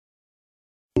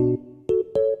Welcome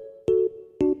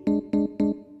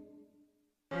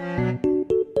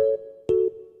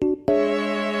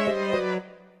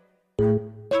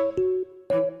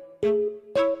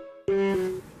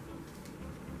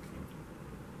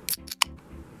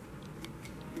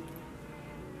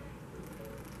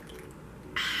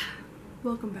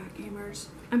back, gamers.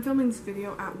 I'm filming this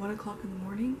video at 1 o'clock in the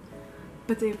morning,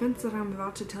 but the events that I'm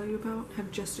about to tell you about have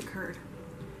just occurred.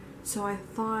 So I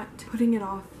thought putting it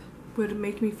off would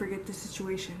make me forget the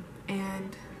situation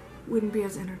and wouldn't be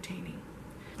as entertaining.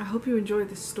 I hope you enjoyed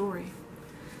this story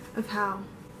of how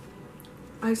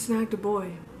I snagged a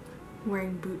boy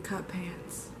wearing bootcut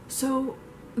pants. So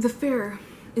the fair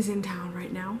is in town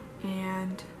right now,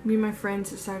 and me and my friends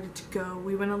decided to go.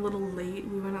 We went a little late.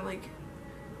 We went at like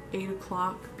 8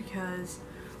 o'clock because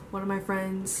one of my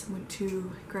friends went to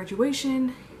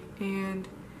graduation and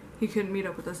he couldn't meet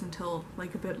up with us until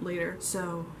like a bit later.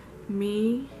 So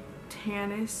me,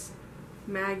 Tanis,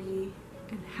 Maggie,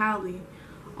 and Huli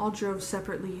all drove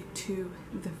separately to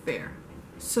the fair.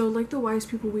 So like the wise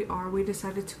people we are, we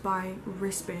decided to buy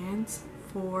wristbands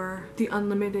for the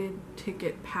unlimited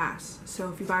ticket pass.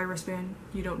 So if you buy a wristband,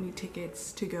 you don't need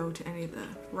tickets to go to any of the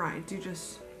rides. You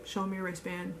just show them your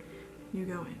wristband, you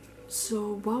go in.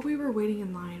 So while we were waiting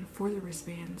in line for the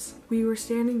wristbands, we were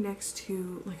standing next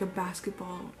to like a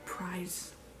basketball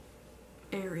prize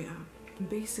area. And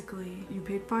basically, you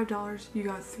paid $5, you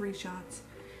got 3 shots.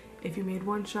 If you made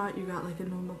 1 shot, you got like a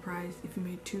normal prize. If you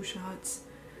made 2 shots,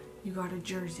 you got a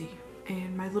jersey.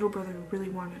 And my little brother really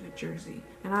wanted a jersey.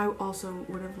 And I also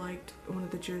would have liked one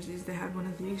of the jerseys. They had one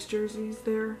of these jerseys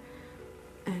there,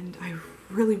 and I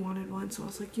really wanted one, so I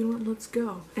was like, you know what, let's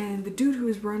go. And the dude who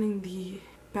was running the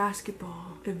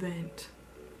basketball event,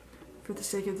 for the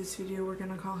sake of this video, we're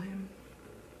gonna call him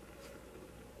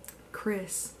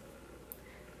Chris.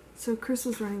 So Chris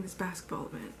was running this basketball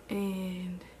event,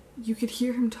 and you could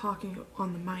hear him talking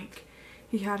on the mic.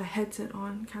 He had a headset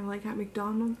on, kind of like at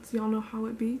McDonald's. Y'all know how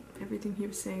it be. Everything he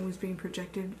was saying was being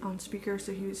projected on speaker,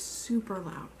 so he was super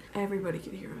loud. Everybody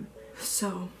could hear him.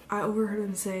 So I overheard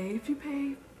him say, if you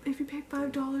pay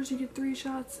 $5, you get 3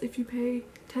 shots. If you pay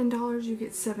 $10, you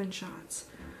get 7 shots.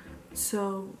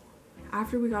 So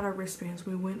after we got our wristbands,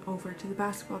 we went over to the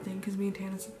basketball thing because me and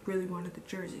Tanis really wanted the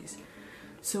jerseys.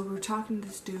 So we were talking to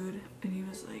this dude, and he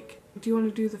was like, do you want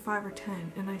to do the 5 or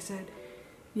 10? And I said,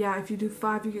 yeah, if you do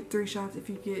 5, you get 3 shots. If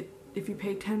you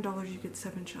pay $10, you get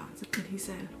 7 shots. And he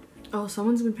said, oh,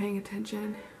 someone's been paying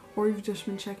attention, or you've just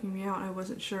been checking me out. I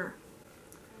wasn't sure.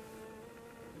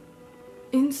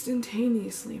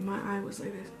 Instantaneously, my eye was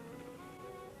like this.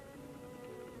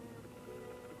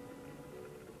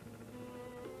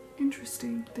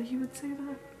 Interesting that he would say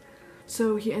that.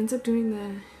 So he ends up doing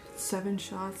the 7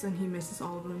 shots and he misses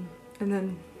all of them. And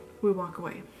then we walk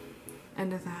away.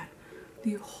 End of that.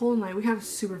 The whole night, we had a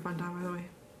super fun time, by the way.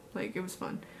 Like, it was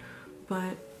fun.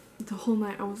 But the whole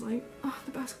night I was like, oh,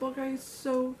 the basketball guy is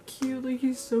so cute. Like,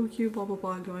 he's so cute, blah, blah,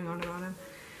 blah, going on about him.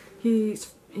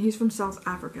 He's from South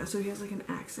Africa, so he has like an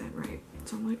accent, right?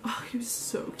 So I'm like, oh, he was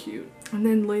so cute. And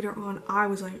then later on, I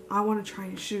was like, I want to try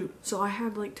and shoot. So I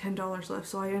had like $10 left,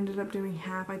 so I ended up doing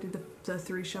half. I did the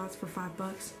 3 shots for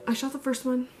 $5. I shot the first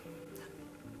one.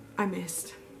 I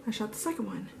missed. I shot the second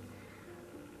one.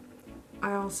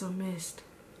 I also missed.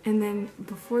 And then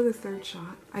before the 3rd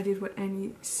shot, I did what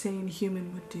any sane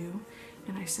human would do,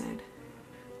 and I said,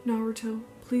 Naruto,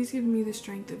 please give me the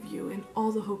strength of you and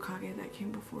all the Hokage that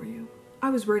came before you. I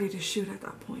was ready to shoot at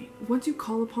that point. Once you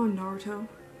call upon Naruto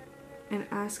and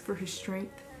ask for his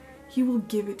strength, he will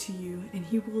give it to you and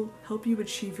he will help you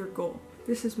achieve your goal.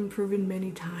 This has been proven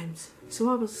many times.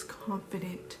 So I was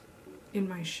confident in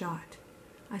my shot.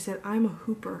 I said, I'm a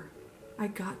hooper. I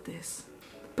got this.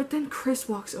 But then Chris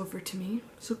walks over to me.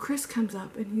 So Chris comes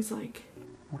up and he's like,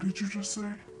 what did you just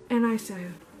say? And I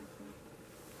said,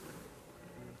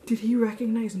 did he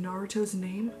recognize Naruto's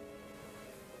name?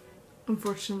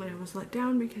 Unfortunately, I was let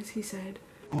down because he said,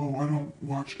 oh, I don't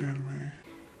watch anime.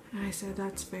 And I said,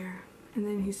 that's fair. And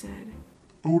then he said,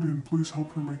 Odin, please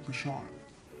help her make the shot.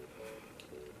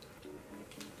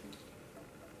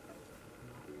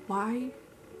 Why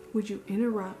would you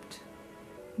interrupt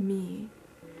me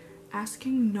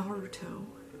asking Naruto,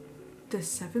 the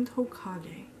 7th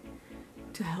Hokage,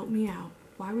 to help me out?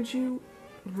 Why would you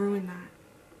ruin that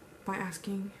by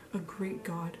asking a great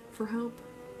god for help?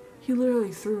 He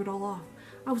literally threw it all off.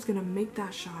 I was gonna make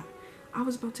that shot. I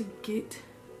was about to get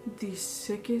the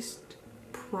sickest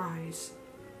prize.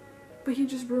 But he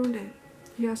just ruined it.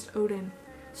 He asked Odin.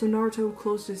 So Naruto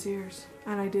closed his ears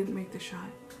and I didn't make the shot.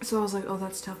 So I was like, oh,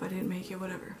 that's tough. I didn't make it,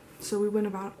 whatever. So we went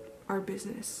about our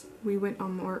business. We went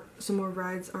on some more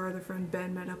rides. Our other friend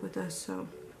Ben met up with us, so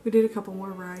we did a couple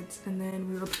more rides, and then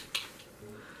we were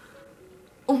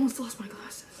almost lost my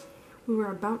glasses. We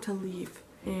were about to leave,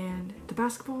 and the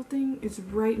basketball thing is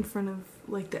right in front of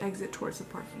like the exit towards the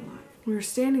parking lot. We were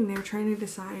standing there trying to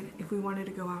decide if we wanted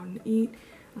to go out and eat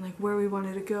and like where we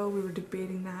wanted to go. We were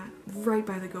debating that right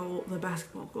by the goal, the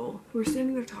basketball goal. We were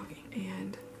standing there talking,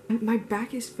 and my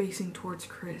back is facing towards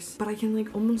Chris, but I can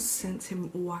like almost sense him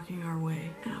walking our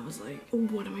way. And I was like, oh,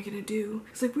 what am I gonna do?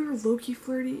 It's like we were low-key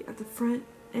flirty at the front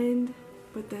end,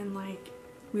 but then like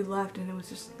we left and it was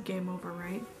just game over,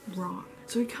 right? Wrong.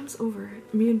 So he comes over,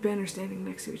 me and Ben are standing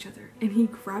next to each other, and he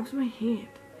grabs my hand.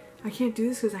 I can't do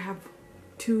this because I have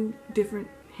two different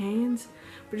hands,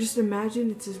 but just imagine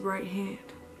it's his right hand.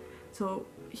 So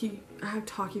I have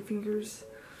talkie fingers,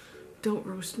 don't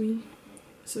roast me.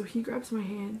 So he grabs my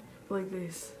hand like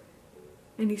this,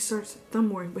 and he starts thumb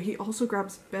warring, but he also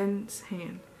grabs Ben's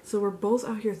hand. So we're both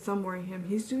out here thumb warring him.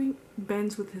 He's doing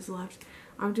Ben's with his left,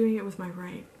 I'm doing it with my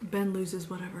right. Ben loses,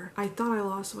 whatever. I thought I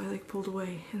lost, so I like pulled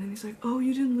away, and then he's like, oh,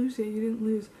 you didn't lose yet, you didn't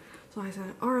lose. So I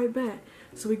said, alright, bet.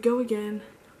 So we go again.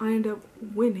 I end up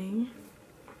winning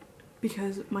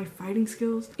because my fighting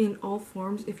skills in all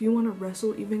forms, if you want to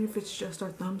wrestle, even if it's just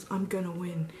our thumbs, I'm gonna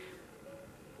win.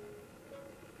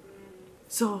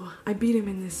 So I beat him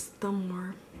in this thumb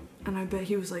war, and I bet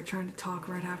he was like trying to talk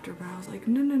right after, but I was like,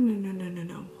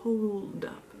 no, hold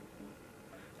up.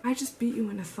 I just beat you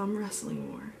in a thumb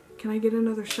wrestling war. Can I get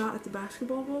another shot at the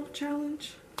basketball goal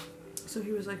challenge? So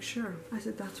he was like, sure. I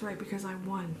said, that's right, because I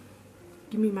won.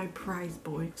 Give me my prize,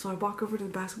 boy. So I walk over to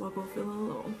the basketball goal feeling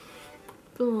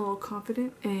a little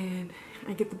confident, and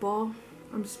I get the ball.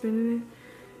 I'm spinning it,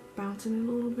 bouncing it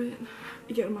a little bit,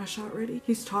 getting my shot ready.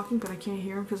 He's talking, but I can't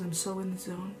hear him because I'm so in the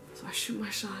zone. So I shoot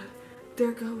my shot. There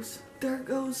it goes. There it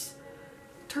goes.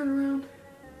 Turn around.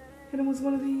 Hit him with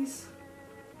one of these.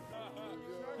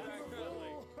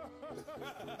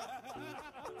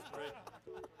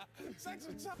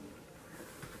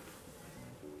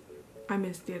 I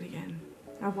missed yet again.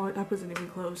 I wasn't even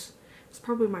close. It's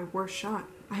probably my worst shot.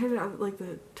 I hit it at like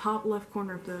the top left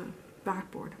corner of the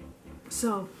backboard.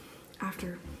 So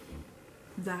after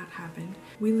that happened,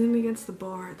 we leaned against the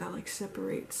bar that like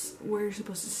separates where you're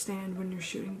supposed to stand when you're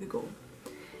shooting the goal.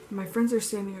 And my friends are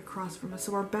standing across from us,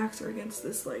 so our backs are against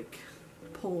this like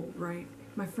pole, right?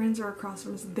 My friends are across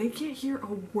from us. They can't hear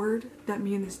a word that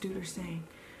me and this dude are saying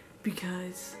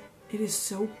because it is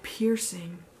so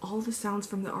piercing. All the sounds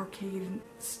from the arcade and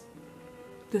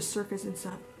the circus and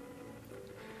stuff.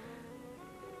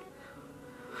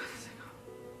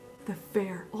 The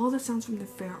fair. All the sounds from the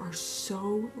fair are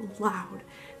so loud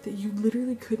that you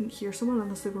literally couldn't hear someone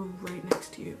unless they were right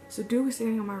next to you. So dude was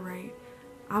standing on my right,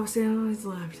 I was standing on his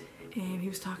left, and he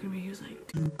was talking to me. He was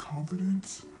like, dude,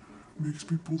 confidence makes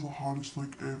people the hottest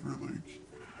like ever. Like,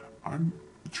 I'm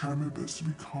trying my best to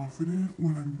be confident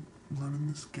when I'm running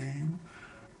this game,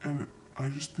 and I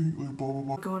just think like blah blah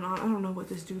blah going on. I don't know what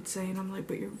this dude's saying. I'm like,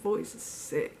 but your voice is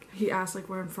sick. He asked like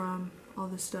where I'm from, all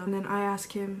this stuff, and then I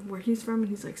ask him where he's from, and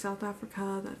he's like South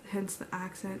Africa, hence the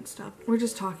accent and stuff. We're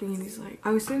just talking, and he's like,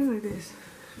 I was standing like this.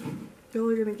 Y'all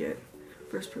are gonna get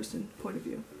first person point of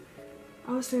view.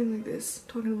 I was standing like this,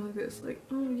 talking to him like this, like,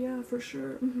 oh yeah, for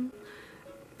sure.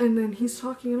 And then he's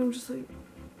talking, and I'm just like,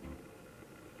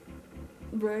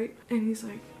 right? And he's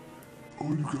like, oh,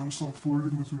 you gotta stop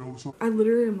flirting with me all the time. I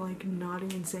literally am like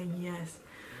nodding and saying yes,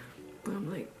 but I'm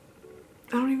like,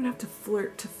 I don't even have to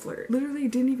flirt to flirt. Literally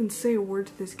didn't even say a word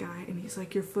to this guy, and he's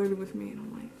like, you're flirting with me, and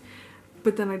I'm like,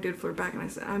 but then I did flirt back, and I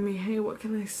said, I mean, hey, what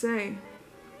can I say?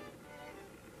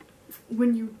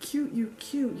 When you cute, you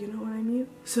know what I mean?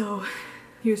 So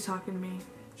he was talking to me,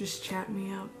 just chatting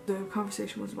me up. The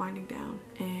conversation was winding down,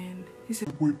 and he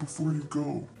said, wait, before you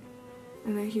go.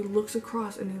 And then he looks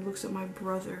across and he looks at my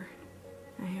brother,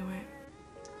 and he went,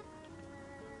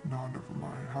 nah, never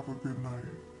mind, have a good night.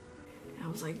 I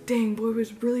was like, dang, boy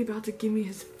was really about to give me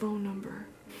his phone number.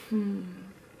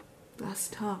 That's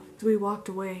tough. So we walked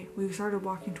away. We started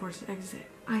walking towards the exit.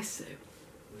 I said,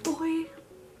 boy,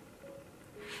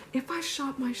 if I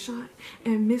shot my shot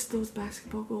and missed those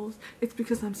basketball goals, it's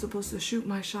because I'm supposed to shoot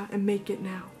my shot and make it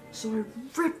now. So I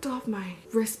ripped off my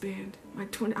wristband.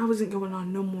 I wasn't going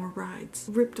on no more rides.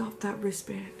 Ripped off that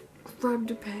wristband, grabbed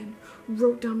a pen,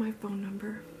 wrote down my phone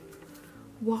number,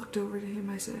 walked over to him.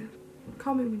 I said,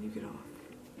 call me when you get off.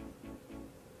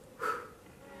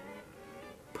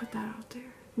 Put that out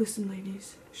there. Listen,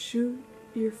 ladies, shoot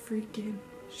your freaking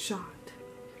shot.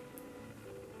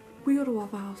 We go to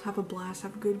Waffle House, have a blast,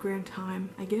 have a good grand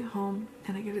time. I get home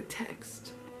and I get a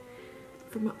text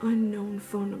from an unknown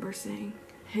phone number saying,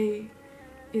 hey,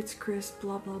 it's Chris,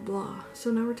 blah blah blah.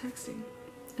 So now we're texting.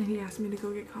 And he asked me to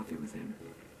go get coffee with him.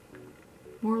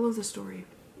 Moral of the story.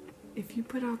 If you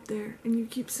put out there and you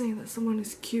keep saying that someone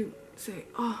is cute, say,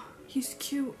 oh, he's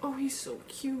cute. Oh, he's so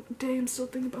cute. Damn, still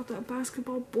thinking about that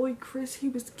basketball boy, Chris. He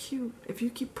was cute. If you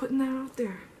keep putting that out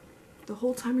there, the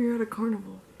whole time you're at a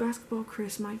carnival, basketball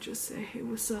Chris might just say, hey,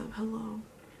 what's up? Hello.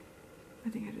 I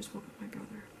think I just woke up my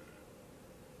brother.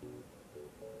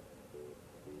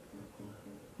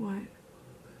 What?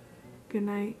 Good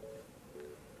night.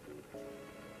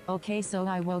 Okay, so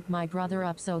I woke my brother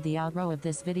up, so the outro of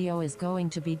this video is going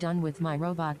to be done with my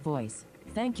robot voice.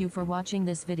 Thank you for watching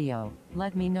this video.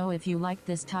 Let me know if you like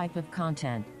this type of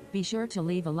content. Be sure to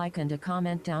leave a like and a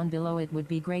comment down below, it would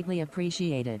be greatly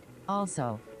appreciated.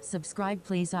 Also, subscribe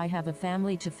please, I have a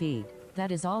family to feed.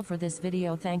 That is all for this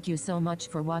video. Thank you so much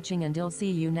for watching and I'll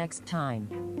see you next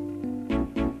time.